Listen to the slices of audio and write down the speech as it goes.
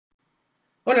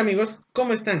Hola amigos,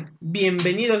 ¿cómo están?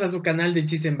 Bienvenidos a su canal de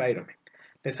GIS Environment.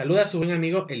 Les saluda su buen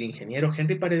amigo el ingeniero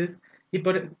Henry Paredes y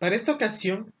para esta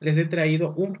ocasión les he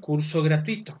traído un curso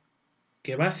gratuito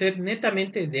que va a ser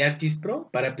netamente de ArcGIS Pro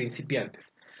para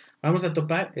principiantes. Vamos a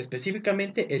topar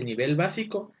específicamente el nivel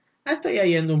básico hasta ya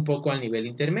yendo un poco al nivel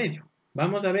intermedio.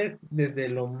 Vamos a ver desde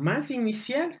lo más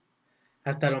inicial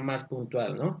hasta lo más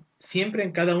puntual, ¿no? Siempre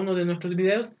en cada uno de nuestros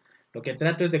videos lo que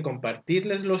trato es de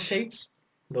compartirles los shapes,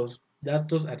 los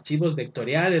datos, archivos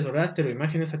vectoriales o raster o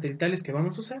imágenes satelitales que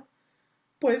vamos a usar,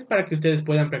 pues para que ustedes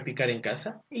puedan practicar en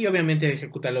casa y obviamente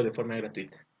ejecutarlo de forma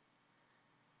gratuita.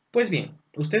 Pues bien,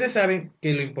 ustedes saben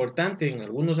que lo importante en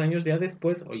algunos años ya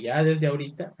después o ya desde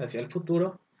ahorita hacia el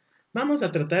futuro, vamos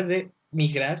a tratar de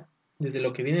migrar desde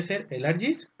lo que viene a ser el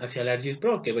ArcGIS hacia el ArcGIS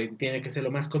Pro, que tiene que ser lo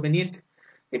más conveniente,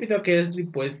 debido a que Esri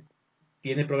pues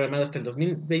tiene programado hasta el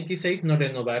 2026 no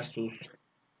renovar sus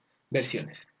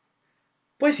versiones.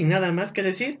 Pues sin nada más que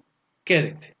decir,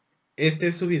 quédense. Este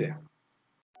es su video.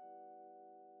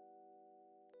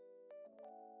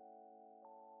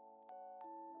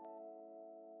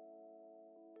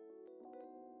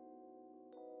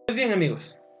 Pues bien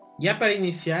amigos, ya para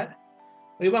iniciar,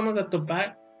 hoy vamos a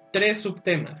topar tres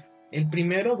subtemas. El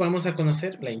primero vamos a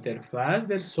conocer la interfaz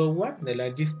del software del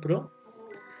ArcGIS Pro.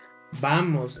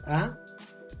 Vamos a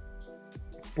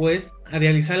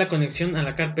realizar la conexión a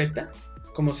la carpeta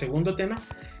como segundo tema.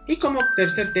 Y como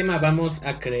tercer tema vamos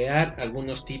a crear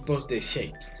algunos tipos de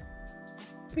shapes.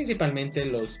 Principalmente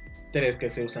los tres que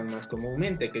se usan más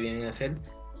comúnmente, que vienen a ser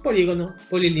polígono,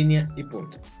 polilínea y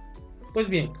punto. Pues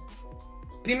bien,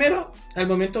 primero, al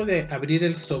momento de abrir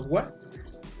el software,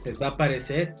 les va a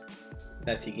aparecer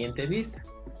la siguiente vista,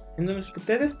 en donde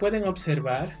ustedes pueden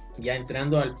observar, ya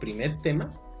entrando al primer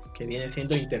tema, que viene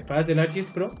siendo interfaz del ArcGIS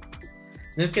Pro,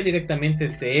 no es que directamente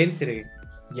se entre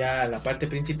ya a la parte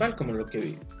principal, como lo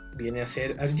que viene a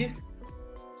ser ArcGIS,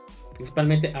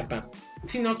 principalmente APA,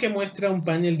 sino que muestra un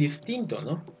panel distinto,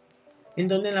 ¿no? En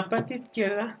donde en la parte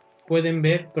izquierda pueden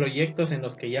ver proyectos en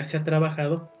los que ya se ha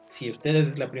trabajado. Si ustedes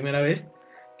es la primera vez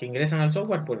que ingresan al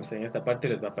software, pues en esta parte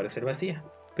les va a aparecer vacía.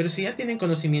 Pero si ya tienen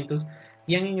conocimientos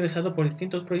y han ingresado por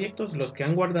distintos proyectos, los que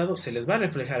han guardado se les va a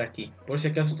reflejar aquí, por si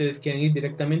acaso ustedes quieren ir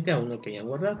directamente a uno que ya han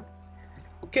guardado.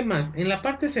 ¿Qué más? En la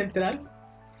parte central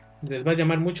les va a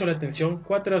llamar mucho la atención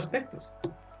cuatro aspectos,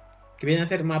 que vienen a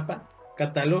ser mapa,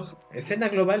 catálogo, escena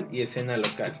global y escena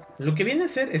local. Lo que viene a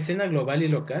ser escena global y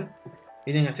local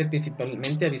vienen a ser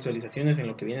principalmente a visualizaciones en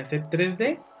lo que viene a ser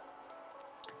 3D.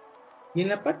 Y en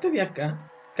la parte de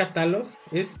acá, catálogo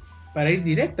es para ir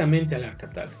directamente al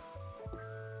catálogo.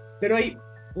 Pero hay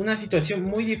una situación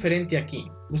muy diferente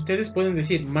aquí. Ustedes pueden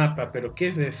decir mapa, pero ¿qué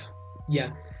es eso?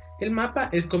 Ya, el mapa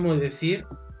es como decir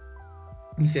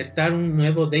insertar un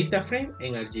nuevo data frame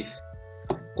en ArcGIS.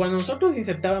 Cuando nosotros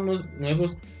insertábamos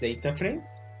nuevos data frames,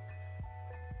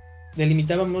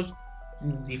 delimitábamos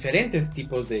diferentes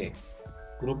tipos de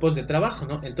grupos de trabajo,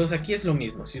 ¿no? Entonces aquí es lo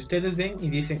mismo. Si ustedes ven y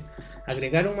dicen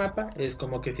agregar un mapa, es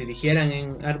como que si dijeran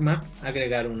en ArcMap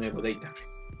agregar un nuevo data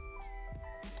frame.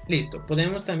 Listo,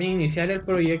 podemos también iniciar el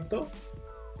proyecto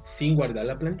sin guardar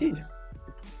la plantilla.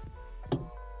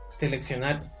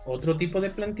 Seleccionar otro tipo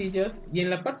de plantillas y en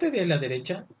la parte de la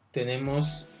derecha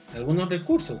tenemos algunos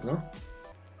recursos, ¿no?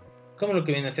 Como lo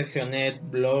que viene a ser Geonet,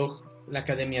 Blog, la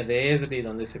Academia de Esri,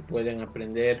 donde se pueden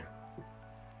aprender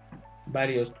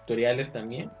varios tutoriales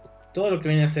también. Todo lo que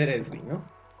viene a ser Esri, ¿no?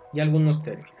 Y algunos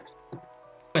términos.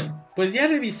 Bueno, pues ya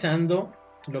revisando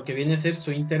lo que viene a ser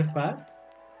su interfaz,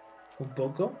 un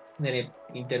poco de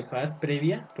la interfaz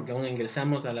previa, porque aún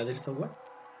ingresamos a la del software.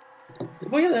 Les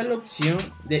voy a dar la opción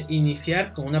de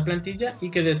iniciar con una plantilla y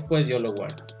que después yo lo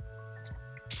guardo.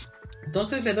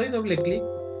 Entonces le doy doble clic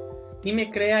y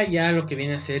me crea ya lo que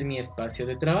viene a ser mi espacio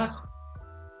de trabajo.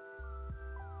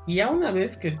 Y ya una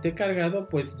vez que esté cargado,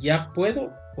 pues ya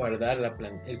puedo guardar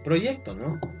el proyecto,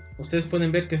 ¿no? Ustedes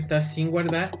pueden ver que está sin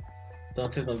guardar.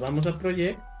 Entonces nos vamos a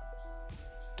Project,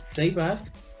 Save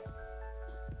As.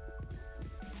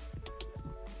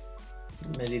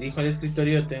 Me dirijo al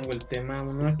escritorio, tengo el tema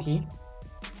 1 aquí.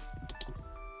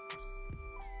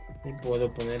 Y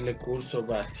puedo ponerle curso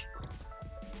básico.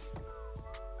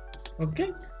 Ok.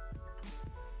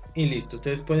 Y listo,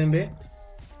 ustedes pueden ver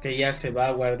que ya se va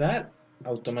a guardar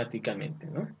automáticamente,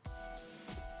 ¿no?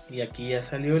 Y aquí ya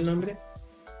salió el nombre,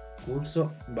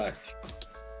 curso básico.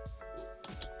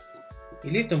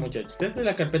 Y listo muchachos, esta es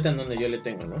la carpeta en donde yo le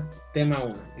tengo, ¿no? Tema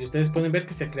 1. Y ustedes pueden ver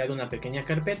que se ha creado una pequeña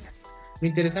carpeta. Lo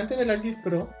interesante del ArcGIS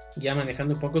Pro, ya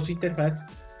manejando un poco su interfaz,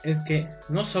 es que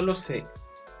no solo se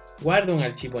guarda un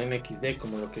archivo MXD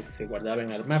como lo que se guardaba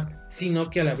en ArcMap,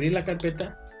 sino que al abrir la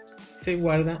carpeta se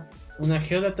guarda una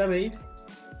geodatabase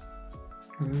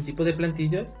un tipo de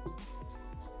plantillas,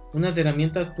 unas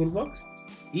herramientas Toolbox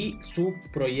y su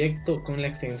proyecto con la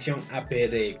extensión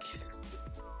APRX.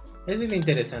 Eso es lo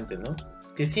interesante, ¿no?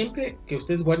 Que siempre que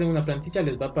ustedes guarden una plantilla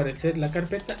les va a aparecer la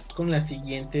carpeta con las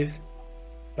siguientes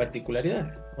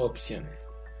particularidades o opciones.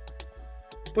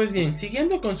 Pues bien,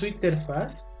 siguiendo con su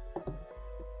interfaz,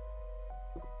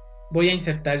 voy a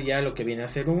insertar ya lo que viene a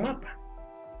ser un mapa.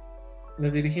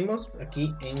 Nos dirigimos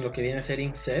aquí en lo que viene a ser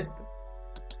Insert,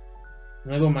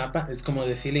 nuevo mapa. Es como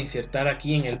decirle insertar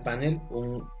aquí en el panel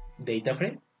un data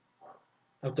frame.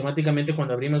 Automáticamente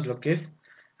cuando abrimos lo que es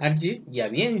ArcGIS ya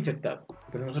viene insertado,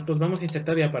 pero nosotros vamos a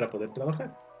insertar ya para poder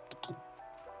trabajar.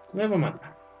 Nuevo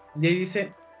mapa. Y ahí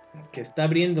dice que está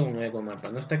abriendo un nuevo mapa,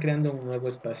 no está creando un nuevo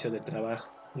espacio de trabajo.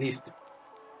 Listo.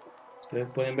 Ustedes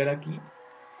pueden ver aquí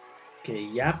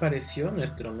que ya apareció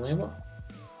nuestro nuevo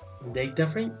data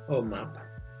frame o mapa.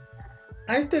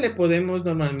 A este le podemos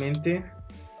normalmente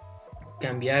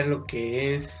cambiar lo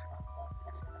que es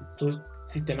su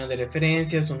sistema de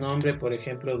referencia, su nombre. Por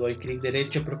ejemplo, doy clic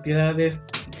derecho, propiedades,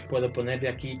 puedo poner de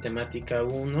aquí temática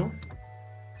 1,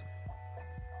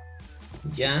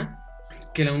 ya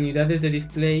que las unidades de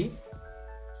display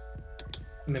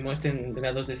me muestren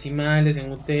grados decimales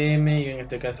en UTM. Yo en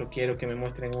este caso quiero que me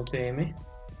muestren UTM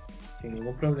sin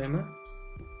ningún problema.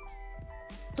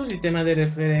 Su sistema de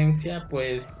referencia,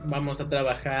 pues vamos a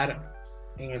trabajar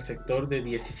en el sector de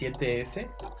 17S.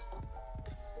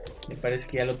 Me parece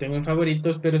que ya lo tengo en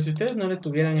favoritos, pero si ustedes no lo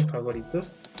tuvieran en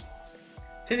favoritos,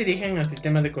 se dirigen al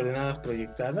sistema de coordenadas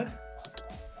proyectadas,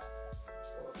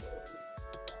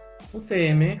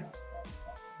 UTM,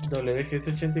 WGS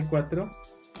 84,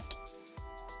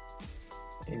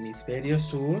 hemisferio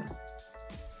sur,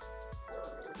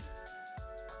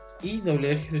 y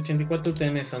WGS 84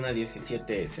 UTM zona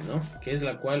 17S, ¿no? Que es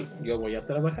la cual yo voy a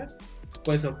trabajar.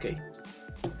 Pues ok.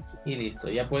 Y listo,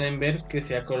 ya pueden ver que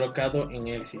se ha colocado en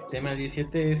el sistema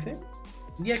 17S.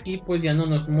 Y aquí pues ya no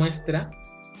nos muestra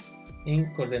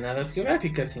en coordenadas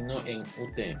geográficas, sino en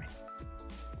UTM.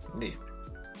 Listo.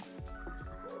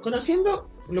 Conociendo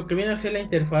lo que viene a ser la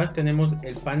interfaz, tenemos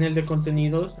el panel de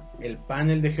contenidos, el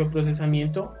panel de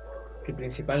geoprocesamiento, que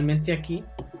principalmente aquí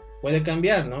puede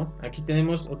cambiar, ¿no? Aquí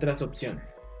tenemos otras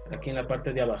opciones, aquí en la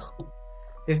parte de abajo.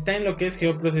 Está en lo que es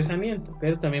geoprocesamiento,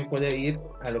 pero también puede ir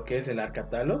a lo que es el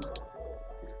ArcCatalog,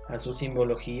 a su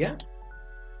simbología,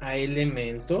 a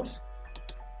elementos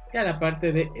y a la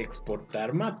parte de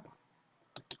exportar mapa.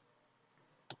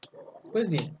 Pues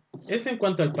bien, eso en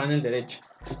cuanto al panel derecho.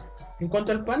 En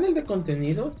cuanto al panel de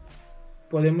contenidos,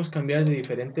 podemos cambiar de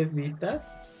diferentes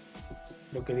vistas,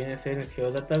 lo que viene a ser el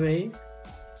Geodatabase,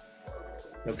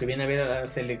 lo que viene a ver a la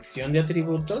selección de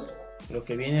atributos, lo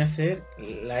que viene a ser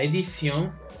la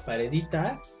edición para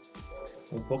editar,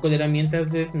 un poco de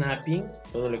herramientas de snapping,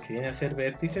 todo lo que viene a ser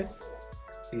vértices,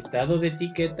 listado de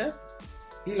etiquetas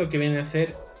y lo que viene a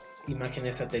ser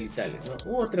imágenes satelitales,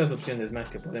 ¿no? U otras opciones más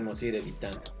que podemos ir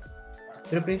editando.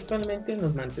 Pero principalmente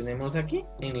nos mantenemos aquí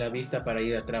en la vista para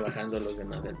ir trabajando los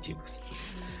demás archivos.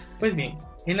 Pues bien,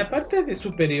 en la parte de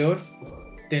superior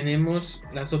tenemos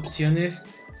las opciones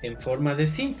en forma de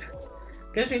cinta,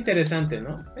 que es lo interesante,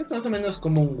 ¿no? Es más o menos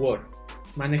como un Word,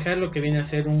 manejar lo que viene a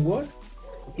ser un Word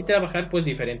y trabajar pues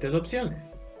diferentes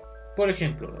opciones. Por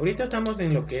ejemplo, ahorita estamos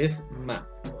en lo que es Map,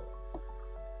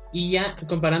 y ya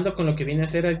comparando con lo que viene a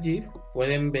ser ArcGIS,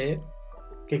 pueden ver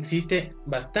que existe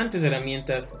bastantes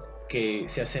herramientas que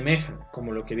se asemejan,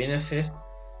 como lo que viene a ser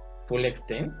Full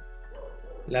Extend,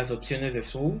 las opciones de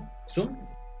Zoom,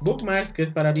 Bookmarks, que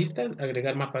es para vistas,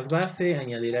 agregar mapas base,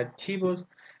 añadir archivos,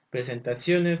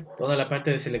 presentaciones, toda la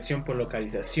parte de selección por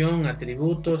localización,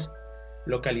 atributos,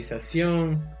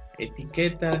 localización,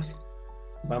 etiquetas.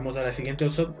 Vamos a la siguiente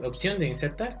opción de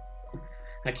insertar.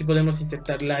 Aquí podemos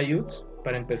insertar layouts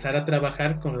para empezar a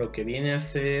trabajar con lo que viene a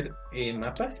ser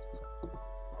mapas,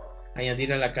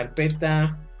 añadir a la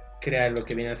carpeta, crear lo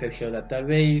que viene a ser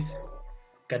geodatabase,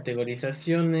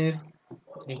 categorizaciones.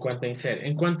 En cuanto a insert,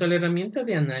 en cuanto a la herramienta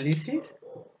de análisis,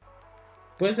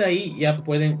 pues ahí ya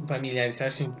pueden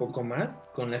familiarizarse un poco más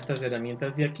con estas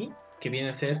herramientas de aquí, que viene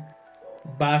a ser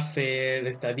buffer,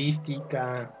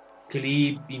 estadística,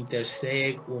 clip,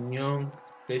 intersect, unión,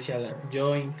 special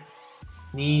join,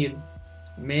 near,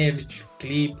 merge,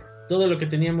 clip, todo lo que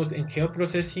teníamos en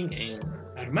geoprocessing en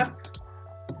ArcMap.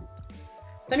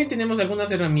 También tenemos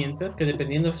algunas herramientas que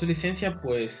dependiendo de su licencia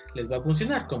pues les va a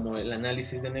funcionar, como el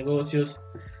análisis de negocios,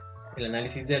 el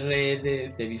análisis de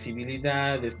redes, de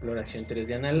visibilidad, de exploración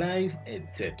 3D Analyze,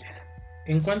 etc.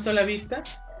 En cuanto a la vista,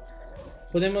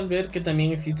 podemos ver que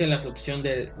también existen las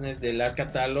opciones del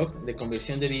ArcCatalog, de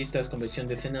conversión de vistas, conversión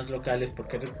de escenas locales,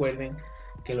 porque recuerden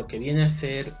que lo que viene a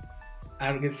ser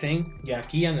ArcGIS N, ya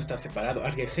aquí ya no está separado.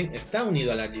 ArcGIS N está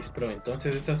unido al ArcGIS Pro.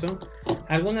 Entonces estas son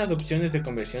algunas opciones de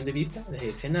conversión de vista de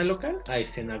escena local a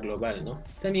escena global, ¿no?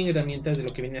 También herramientas de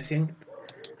lo que viene haciendo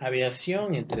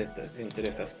aviación entre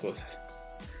esas cosas.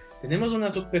 Tenemos una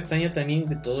subpestaña también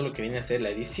de todo lo que viene a ser la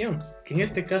edición, que en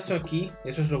este caso aquí,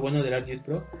 eso es lo bueno del ArcGIS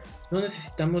Pro, no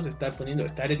necesitamos estar poniendo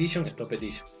Start Edition, Stop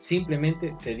Edition,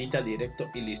 simplemente se edita directo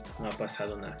y listo, no ha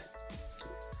pasado nada.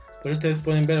 Pero ustedes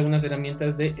pueden ver algunas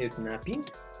herramientas de snapping,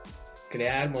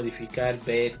 crear, modificar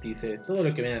vértices, todo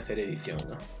lo que viene a ser edición,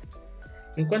 ¿no?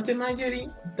 En cuanto a Imagery,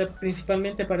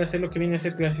 principalmente para hacer lo que viene a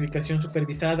ser clasificación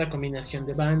supervisada, combinación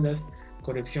de bandas,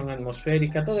 corrección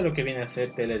atmosférica, todo lo que viene a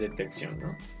ser teledetección,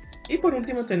 ¿no? Y por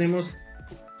último tenemos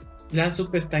la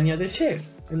subpestaña de Share,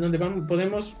 en donde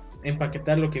podemos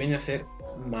empaquetar lo que viene a ser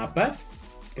mapas,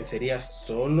 que sería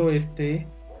solo este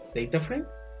data frame,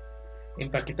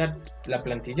 empaquetar la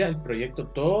plantilla, el proyecto,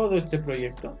 todo este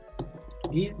proyecto,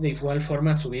 y de igual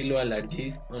forma subirlo al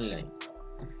ArcGIS online.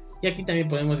 Y aquí también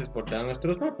podemos exportar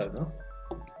nuestros mapas, ¿no?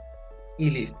 Y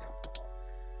listo.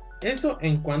 Eso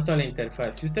en cuanto a la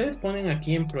interfaz. Si ustedes ponen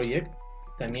aquí en Project,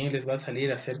 también les va a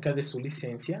salir acerca de su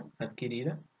licencia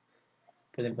adquirida.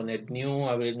 Pueden poner New,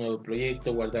 abrir nuevo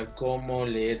proyecto, guardar como,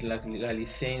 leer la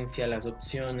licencia, las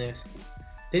opciones.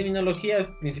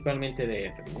 Terminologías principalmente de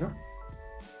Ethernet, ¿no?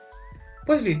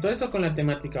 Pues listo, eso con la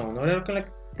temática 1. Ahora con la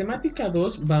temática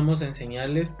 2 vamos a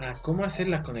enseñarles a cómo hacer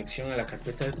la conexión a la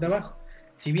carpeta de trabajo.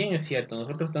 Si bien es cierto,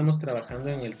 nosotros estamos trabajando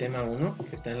en el tema 1,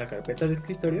 que está en la carpeta de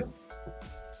escritorio,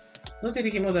 nos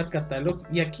dirigimos al catálogo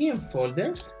y aquí en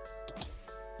Folders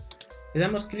le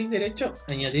damos clic derecho,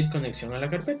 añadir conexión a la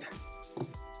carpeta.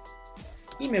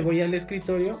 Y me voy al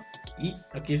escritorio y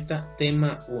aquí está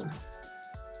tema 1.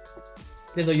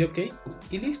 Le doy OK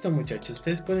y listo, muchachos.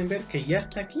 Ustedes pueden ver que ya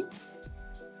está aquí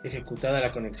ejecutada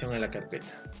la conexión a la carpeta.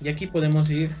 Y aquí podemos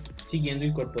ir siguiendo,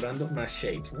 incorporando más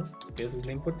shapes, ¿no? Que eso es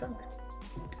lo importante.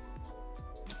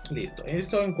 Listo,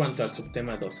 esto en cuanto al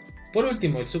subtema 2. Por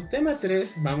último, el subtema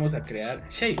 3 vamos a crear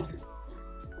shapes.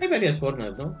 Hay varias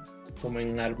formas, ¿no? Como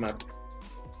en ArcMap.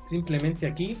 Simplemente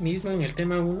aquí mismo en el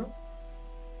tema 1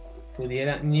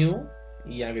 pudiera New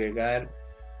y agregar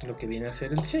lo que viene a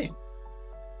ser el shape.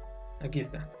 Aquí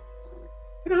está.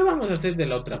 Pero lo vamos a hacer de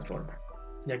la otra forma,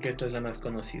 ya que esta es la más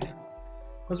conocida.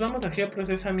 Nos vamos a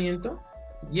geoprocesamiento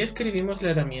y escribimos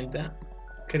la herramienta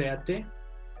Create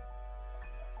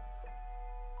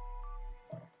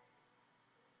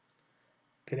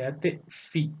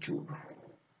Feature.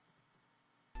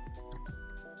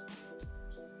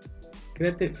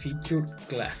 Create Feature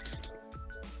Class.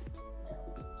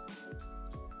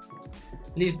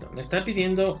 Listo, me está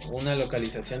pidiendo una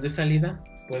localización de salida,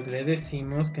 pues le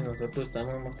decimos que nosotros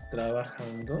estamos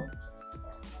trabajando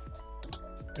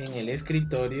en el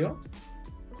escritorio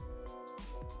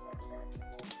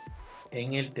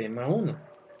en el tema 1.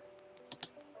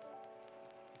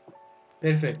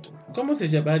 Perfecto. ¿Cómo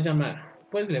se va a llamar?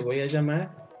 Pues le voy a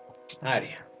llamar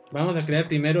área. Vamos a crear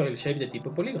primero el shape de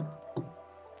tipo polígono.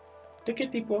 ¿De qué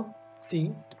tipo?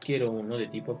 Sí, quiero uno de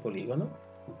tipo polígono.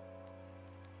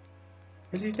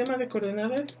 El sistema de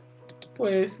coordenadas,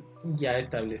 pues ya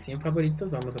establecí en favoritos.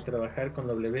 Vamos a trabajar con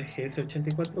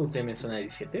WGS84 UTM zona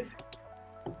 17S.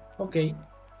 Ok.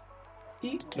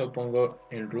 Y lo pongo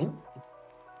en Room.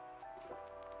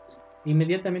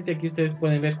 Inmediatamente aquí ustedes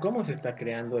pueden ver cómo se está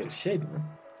creando el shape,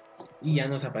 ¿no? Y ya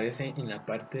nos aparece en la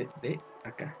parte de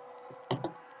acá.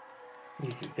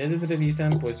 Y si ustedes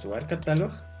revisan pues su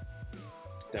ArcCatalog,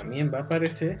 también va a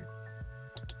aparecer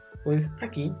pues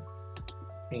aquí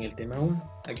en el tema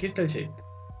 1. Aquí está el shape,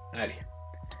 área.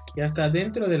 Ya está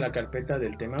dentro de la carpeta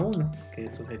del tema 1, que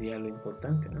eso sería lo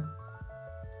importante, ¿no?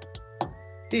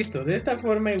 Listo, de esta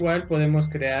forma igual podemos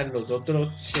crear los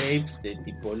otros shapes de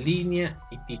tipo línea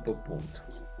y tipo punto.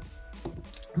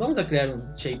 Vamos a crear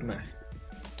un shape más.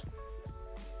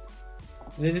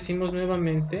 Le decimos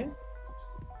nuevamente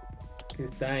que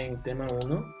está en tema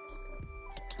 1.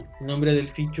 El nombre del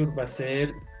feature va a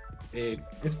ser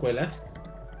escuelas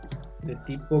de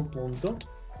tipo punto.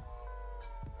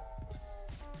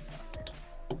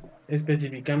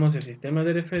 Especificamos el sistema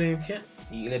de referencia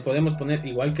y le podemos poner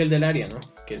igual que el del área, ¿no?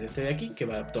 Que es este de aquí, que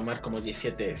va a tomar como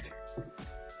 17S. Eso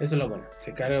es lo bueno,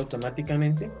 se carga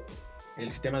automáticamente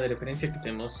el sistema de referencia que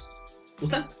estemos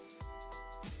usando.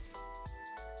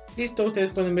 Listo,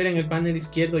 ustedes pueden ver en el panel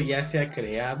izquierdo ya se ha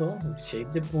creado el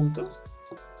shape de puntos.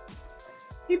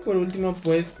 Y por último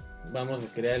pues vamos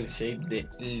a crear el shape de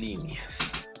líneas.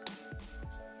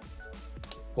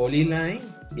 Polyline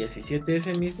 17 es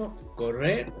el mismo,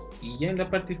 correr, y ya en la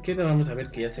parte izquierda vamos a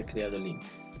ver que ya se ha creado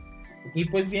líneas. Y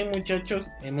pues bien muchachos,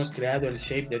 hemos creado el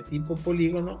shape de tipo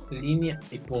polígono, línea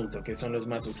y punto, que son los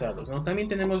más usados, ¿no? También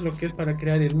tenemos lo que es para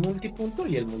crear el multipunto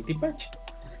y el multipatch.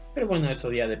 Pero bueno,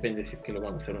 eso ya depende si es que lo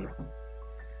vamos a hacer o no.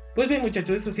 Pues bien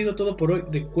muchachos, eso ha sido todo por hoy.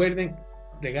 Recuerden,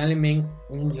 regálenme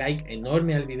un like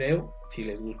enorme al video si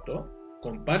les gustó.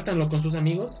 Compártanlo con sus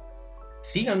amigos.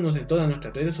 Síganos en todas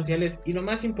nuestras redes sociales. Y lo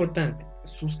más importante,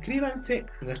 suscríbanse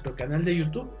a nuestro canal de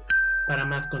YouTube para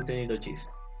más contenido GIS.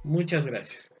 Muchas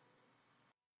gracias.